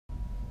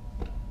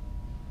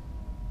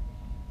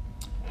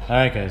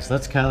Alright guys,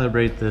 let's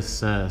calibrate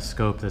this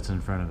scope that's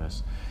in front of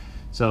us.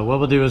 So what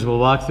we'll do is we'll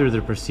walk through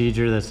the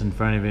procedure that's in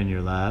front of you in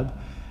your lab.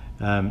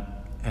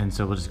 And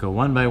so we'll just go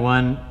one by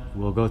one.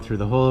 We'll go through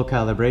the whole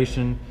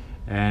calibration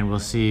and we'll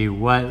see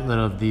what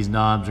little of these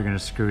knobs are going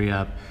to screw you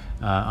up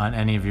on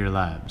any of your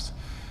labs.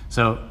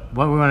 So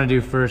what we want to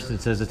do first,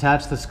 it says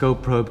attach the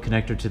scope probe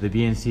connector to the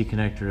BNC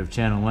connector of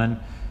channel 1.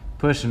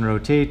 Push and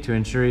rotate to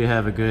ensure you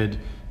have a good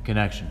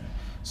connection.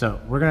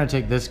 So we're going to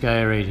take this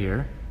guy right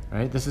here.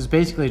 Right? This is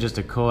basically just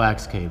a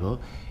coax cable.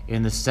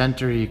 In the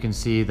center you can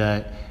see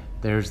that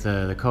there's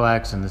the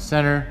coax in the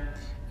center,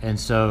 and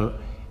so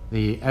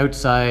the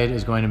outside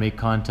is going to make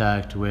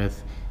contact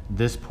with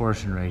this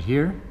portion right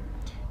here,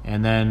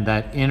 and then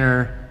that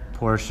inner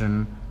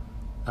portion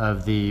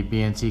of the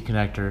BNC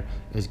connector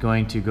is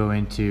going to go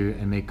into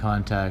and make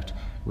contact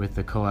with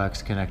the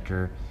coax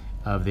connector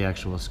of the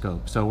actual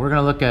scope. So we're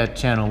going to look at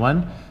channel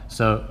 1.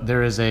 So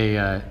there is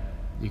a,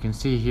 you can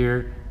see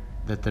here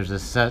that there's a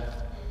set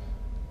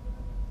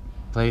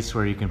place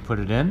where you can put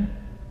it in.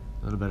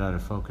 A little bit out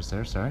of focus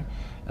there, sorry.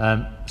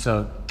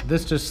 So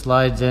this just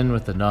slides in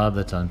with the knob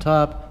that's on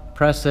top.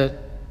 Press it,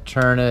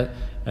 turn it,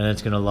 and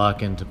it's going to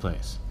lock into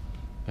place.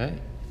 Okay,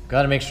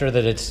 got to make sure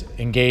that it's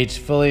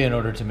engaged fully in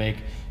order to make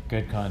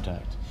good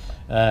contact.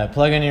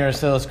 Plug in your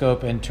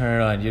oscilloscope and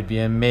turn it on. You'd be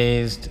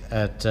amazed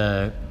at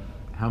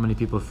how many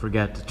people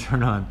forget to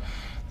turn on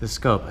the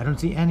scope. I don't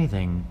see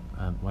anything.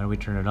 Why don't we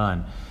turn it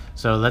on?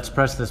 So let's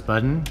press this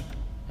button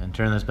and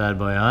turn this bad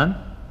boy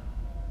on.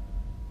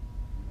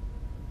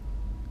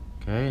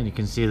 Okay, and you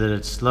can see that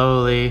it's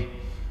slowly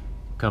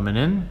coming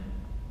in.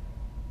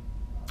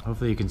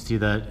 Hopefully you can see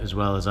that as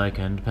well as I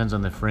can. Depends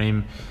on the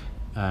frame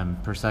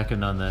per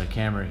second on the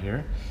camera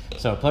here.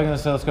 So plug in the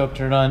oscilloscope,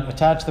 turn it on,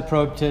 attach the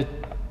probe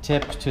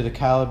tip to the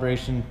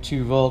calibration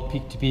 2-volt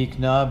peak-to-peak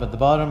knob at the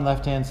bottom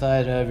left-hand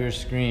side of your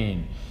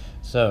screen.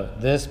 So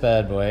this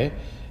bad boy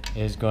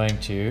is going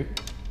to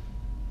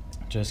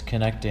just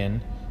connect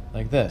in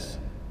like this.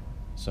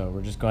 So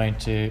we're just going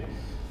to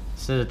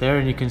set it there,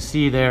 and you can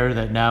see there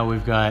that now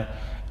we've got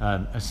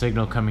a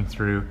signal coming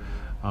through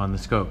on the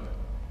scope.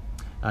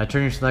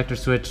 Turn your selector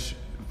switch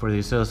for the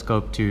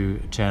oscilloscope to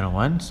channel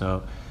 1.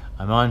 So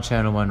I'm on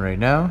channel 1 right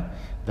now.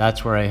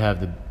 That's where I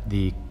have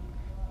the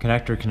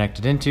connector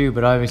connected into,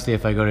 but obviously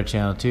if I go to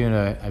channel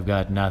 2, I've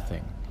got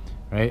nothing,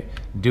 right?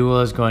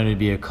 Dual is going to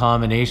be a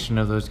combination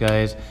of those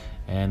guys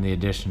and the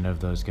addition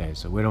of those guys.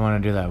 So we don't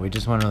want to do that. We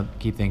just want to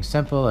keep things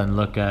simple and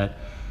look at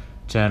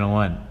channel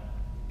 1.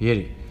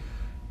 Beauty.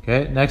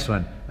 Okay, next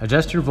one.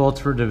 Adjust your volts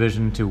per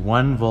division to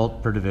 1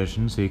 volt per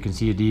division so you can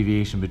see a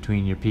deviation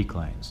between your peak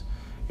lines.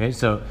 Okay,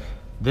 so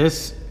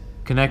this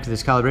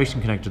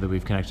calibration connector that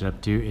we've connected up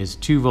to is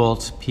 2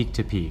 volts peak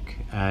to peak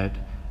at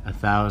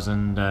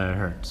 1000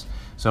 hertz.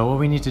 So what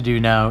we need to do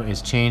now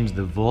is change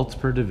the volts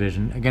per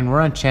division. Again,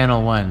 we're on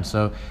channel 1,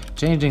 so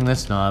changing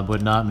this knob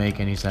would not make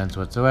any sense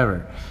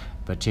whatsoever.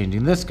 But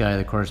changing this guy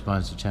that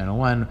corresponds to channel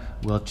 1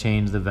 will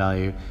change the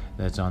value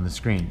that's on the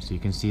screen. So you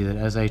can see that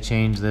as I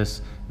change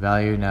this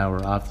value, now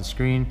we're off the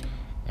screen,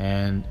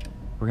 and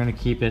we're going to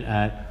keep it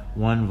at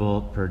 1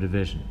 volt per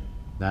division.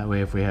 That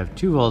way if we have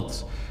 2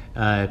 volts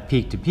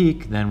peak to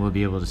peak, then we'll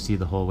be able to see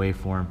the whole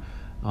waveform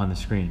on the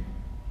screen.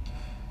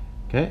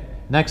 Okay,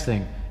 next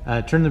thing,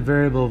 turn the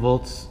variable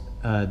volts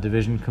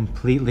division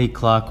completely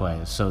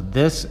clockwise. So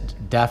this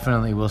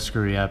definitely will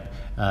screw you up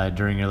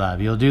during your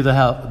lab. You'll do the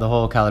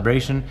whole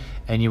calibration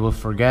and you will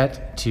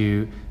forget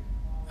to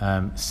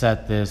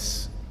set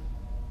this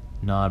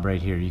knob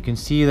right here. You can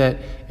see that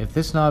if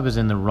this knob is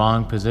in the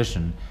wrong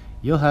position,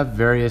 you'll have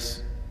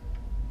various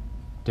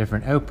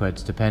different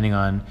outputs depending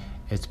on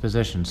its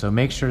position. So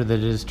make sure that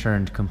it is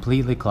turned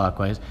completely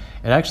clockwise.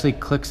 It actually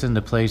clicks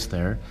into place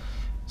there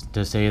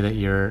to say that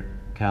you're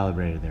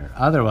calibrated there.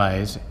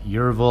 Otherwise,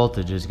 your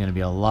voltage is going to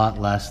be a lot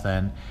less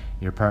than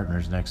your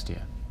partner's next to you.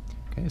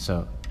 Okay,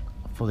 so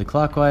fully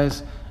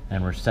clockwise,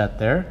 and we're set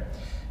there.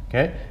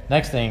 Okay,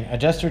 next thing,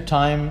 adjust your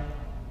time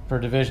per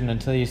division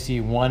until you see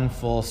 1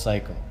 full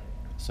cycle.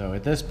 So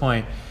at this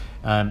point,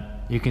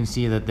 you can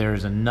see that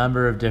there's a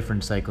number of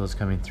different cycles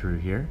coming through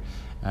here.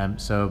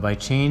 So by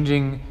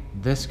changing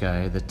this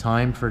guy, the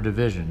time per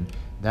division,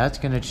 that's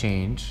going to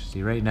change.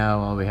 See, right now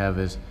all we have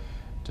is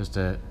just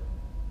a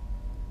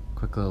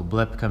quick little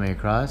blip coming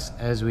across.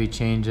 As we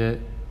change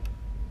it,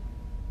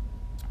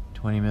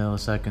 20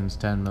 milliseconds,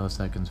 10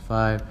 milliseconds,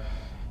 5.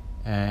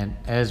 And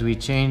as we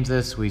change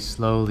this, we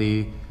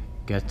slowly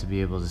get to be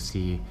able to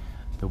see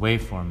the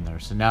waveform there.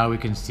 So now we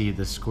can see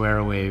the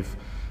square wave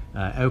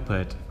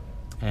output.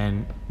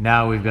 And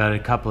now we've got a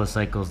couple of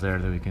cycles there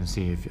that we can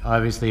see.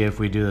 Obviously, if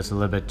we do this a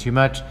little bit too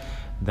much,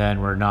 then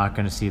we're not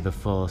going to see the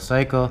full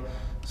cycle.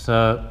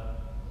 So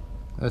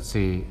let's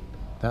see.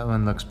 That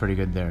one looks pretty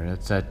good there.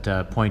 It's at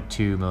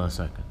 0.2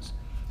 milliseconds.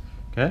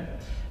 Okay.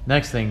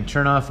 Next thing,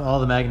 turn off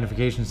all the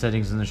magnification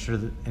settings and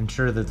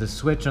ensure that the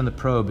switch on the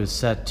probe is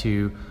set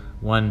to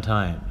 1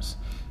 times.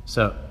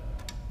 So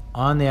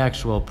on the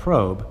actual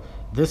probe,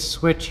 this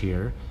switch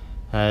here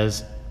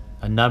has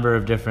a number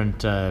of different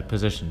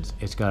positions.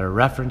 It's got a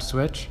reference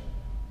switch,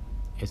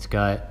 it's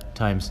got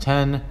times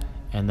 10,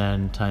 and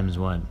then times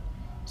 1.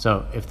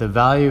 So if the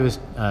value is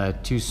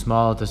too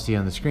small to see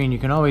on the screen, you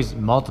can always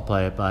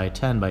multiply it by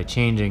 10 by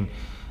changing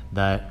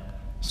that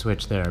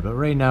switch there. But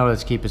right now,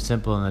 let's keep it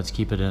simple and let's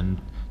keep it in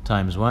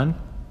times 1.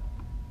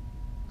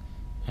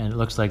 And it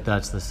looks like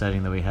that's the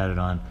setting that we had it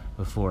on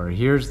before.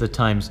 Here's the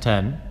times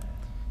 10,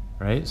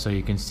 right? So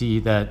you can see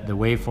that the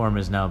waveform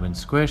has now been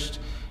squished,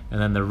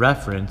 and then the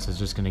reference is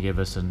just going to give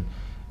us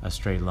a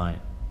straight line.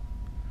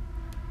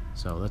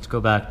 So let's go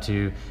back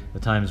to the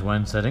times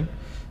 1 setting.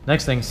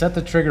 Next thing, set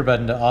the trigger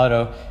button to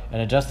auto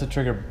and adjust the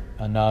trigger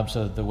knob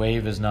so that the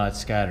wave is not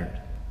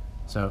scattered.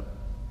 So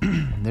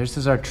this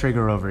is our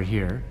trigger over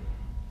here.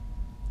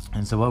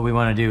 And so what we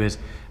want to do is,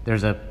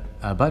 there's a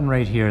button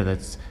right here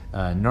that's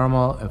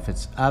normal if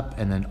it's up,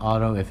 and then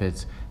auto if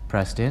it's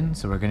pressed in.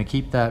 So we're going to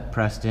keep that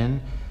pressed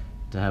in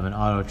to have an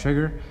auto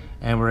trigger,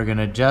 and we're going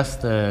to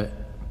adjust the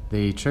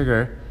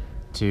trigger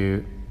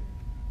to,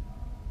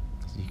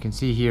 so you can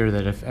see here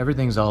that if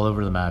everything's all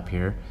over the map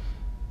here,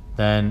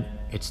 then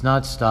it's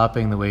not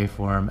stopping the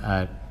waveform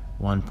at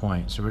one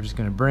point. So we're just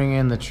going to bring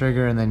in the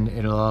trigger, and then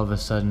it'll all of a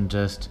sudden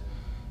just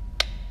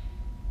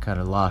kind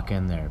of lock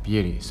in there.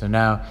 Beauty. So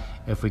now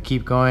if we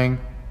keep going,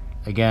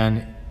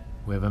 again,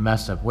 we have a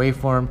messed up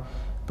waveform,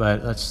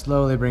 but let's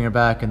slowly bring it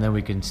back, and then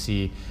we can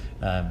see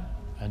a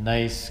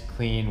nice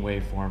clean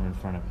waveform in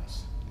front of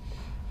us.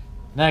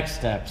 Next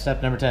step,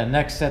 step number 10.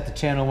 Next, set the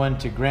channel 1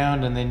 to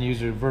ground, and then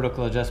use your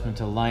vertical adjustment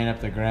to line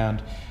up the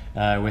ground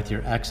with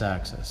your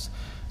x-axis.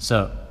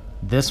 So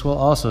this will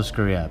also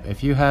screw you up.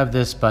 If you have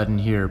this button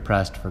here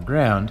pressed for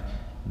ground,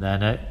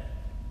 then it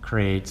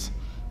creates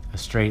a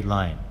straight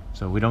line.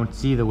 So we don't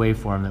see the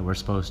waveform that we're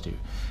supposed to.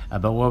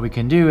 But what we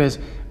can do is,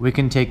 we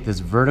can take this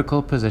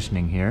vertical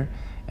positioning here,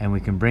 and we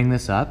can bring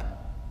this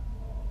up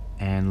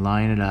and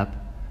line it up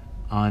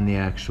on the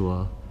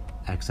actual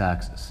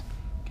x-axis.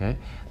 Okay?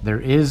 There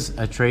is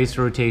a trace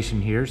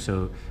rotation here,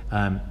 so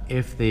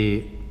if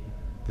the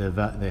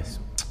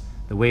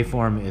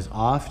waveform is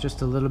off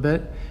just a little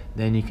bit,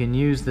 then you can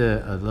use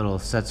a little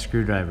set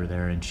screwdriver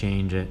there and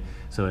change it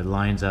so it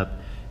lines up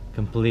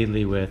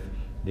completely with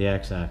the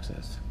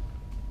x-axis.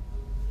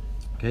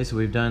 Okay, so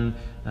we've done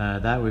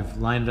that. We've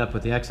lined it up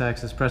with the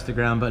x-axis. Press the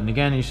ground button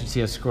again, and you should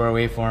see a square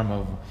waveform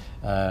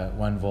of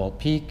 1 volt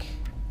peak,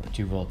 or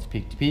 2 volts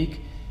peak to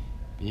peak.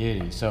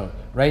 Beauty. So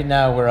right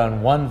now we're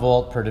on 1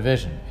 volt per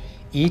division.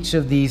 Each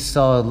of these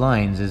solid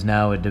lines is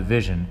now a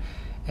division,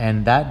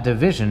 and that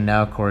division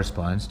now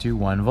corresponds to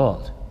 1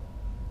 volt.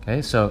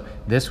 Okay, so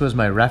this was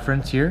my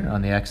reference here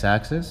on the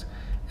x-axis,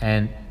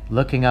 and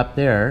looking up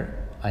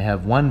there, I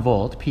have 1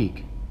 volt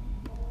peak.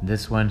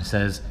 This one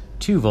says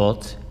 2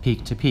 volts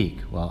peak to peak.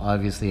 Well,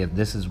 obviously if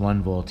this is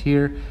 1 volt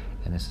here,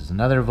 and this is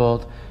another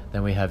volt,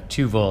 then we have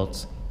 2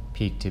 volts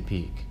peak to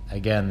peak.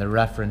 Again, the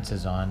reference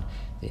is on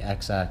the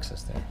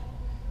x-axis there.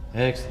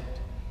 Excellent.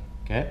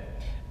 Okay.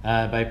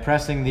 By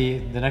pressing the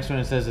next one,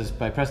 it says is,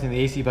 by pressing the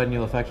AC button,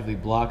 you'll effectively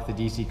block the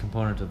DC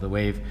component of the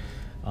wave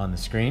on the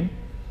screen.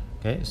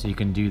 Okay, so you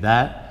can do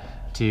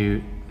that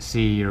to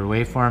see your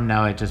waveform.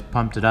 Now I just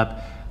pumped it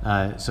up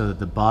so that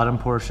the bottom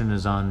portion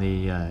is on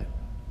the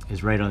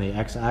is right on the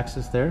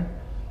x-axis there.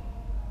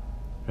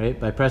 Right.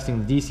 By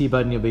pressing the DC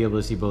button, you'll be able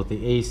to see both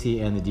the AC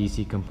and the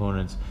DC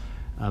components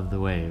of the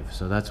wave.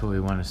 So that's what we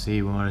want to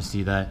see. We want to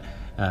see that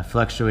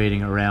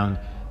fluctuating around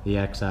the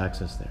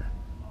x-axis there.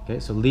 Okay,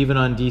 so leave it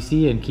on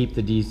DC and keep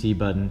the DC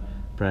button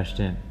pressed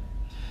in.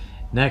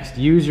 Next,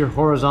 use your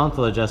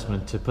horizontal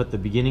adjustment to put the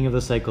beginning of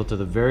the cycle to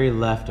the very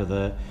left of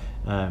the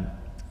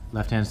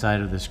left-hand side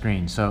of the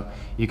screen. So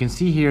you can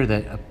see here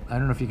that, I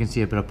don't know if you can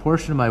see it, but a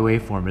portion of my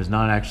waveform is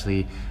not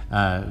actually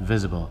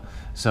visible.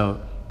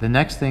 So the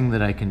next thing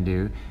that I can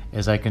do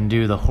is I can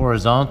do the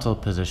horizontal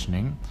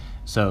positioning.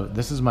 So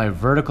this is my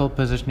vertical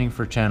positioning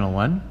for channel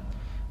 1.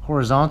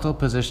 Horizontal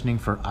positioning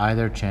for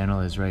either channel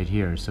is right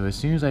here. So as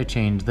soon as I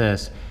change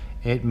this,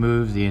 it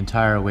moves the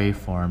entire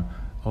waveform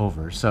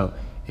over. So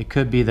it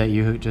could be that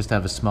you just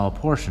have a small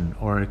portion,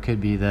 or it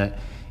could be that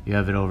you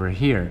have it over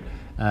here.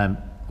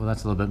 Well,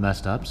 that's a little bit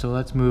messed up, so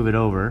let's move it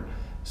over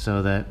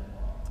so that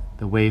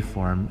the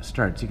waveform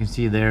starts. You can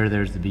see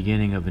there's the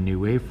beginning of a new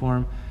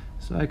waveform.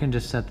 So I can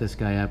just set this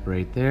guy up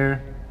right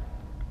there.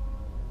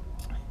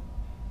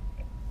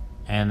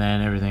 And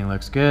then everything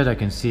looks good. I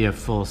can see a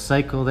full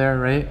cycle there,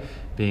 right?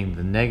 Being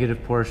the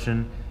negative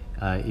portion.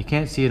 You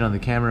can't see it on the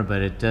camera,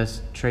 but it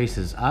just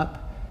traces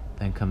up,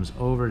 then comes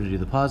over to do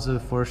the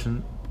positive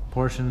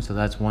portion, so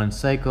that's one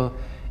cycle,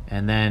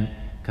 and then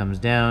comes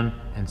down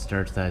and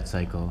starts that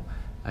cycle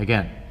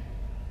again.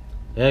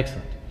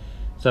 Excellent.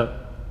 So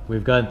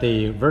we've got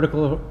the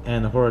vertical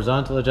and the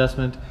horizontal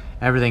adjustment.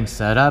 Everything's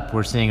set up.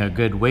 We're seeing a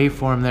good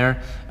waveform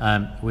there.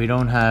 We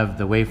don't have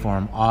the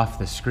waveform off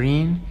the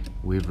screen.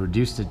 We've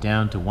reduced it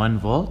down to 1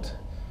 volt.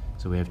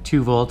 So we have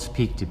 2 volts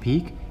peak to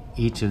peak.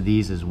 Each of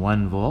these is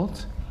 1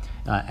 volt.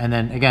 And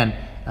then again,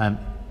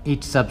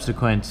 each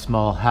subsequent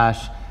small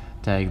hash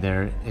tag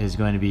there is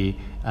going to be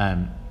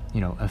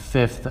a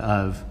fifth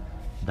of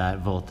that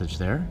voltage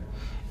there.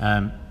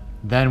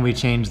 Then we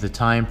change the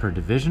time per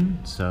division.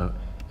 So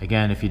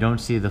again, if you don't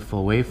see the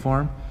full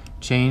waveform,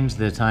 change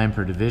the time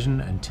per division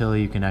until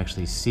you can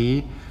actually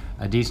see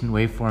a decent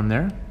waveform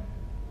there.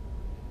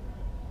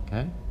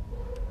 Okay.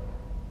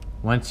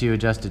 Once you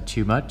adjust it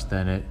too much,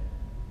 then it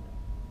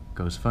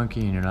goes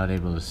funky and you're not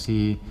able to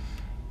see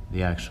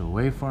the actual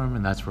waveform,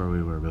 and that's where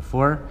we were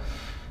before.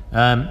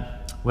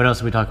 What else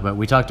did we talk about?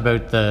 We talked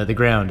about the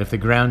ground. If the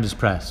ground is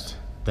pressed,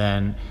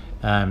 then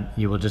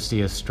you will just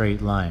see a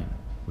straight line.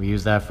 We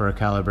use that for a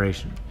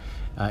calibration.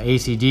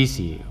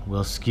 AC/DC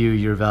will skew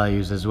your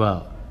values as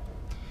well.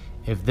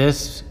 If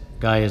this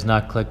guy is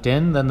not clicked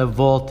in, then the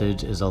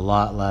voltage is a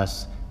lot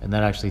less, and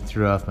that actually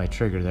threw off my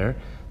trigger there.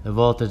 The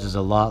voltage is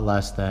a lot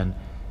less than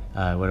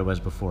what it was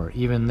before.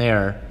 Even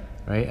there,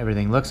 right,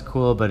 everything looks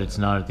cool, but it's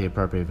not at the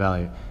appropriate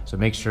value. So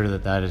make sure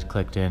that that is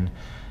clicked in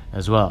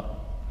as well.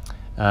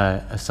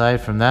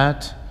 Aside from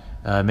that,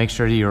 make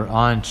sure you're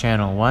on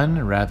channel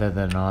 1 rather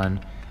than on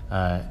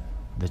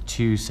the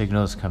 2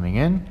 signals coming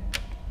in.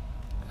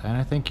 And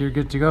I think you're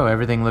good to go.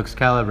 Everything looks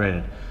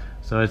calibrated.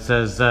 So it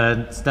says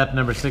step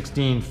number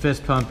 16,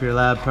 fist pump your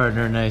lab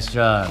partner, nice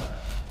job.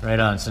 Right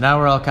on. So now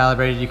we're all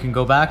calibrated. You can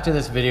go back to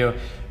this video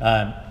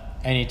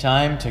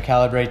anytime to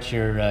calibrate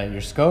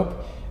your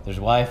scope. There's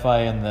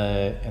Wi-Fi in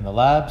the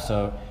lab,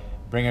 so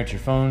bring out your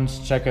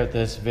phones, check out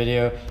this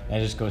video,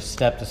 and just go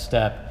step to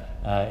step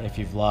if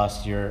you've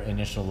lost your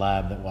initial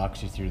lab that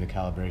walks you through the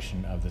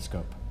calibration of the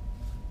scope.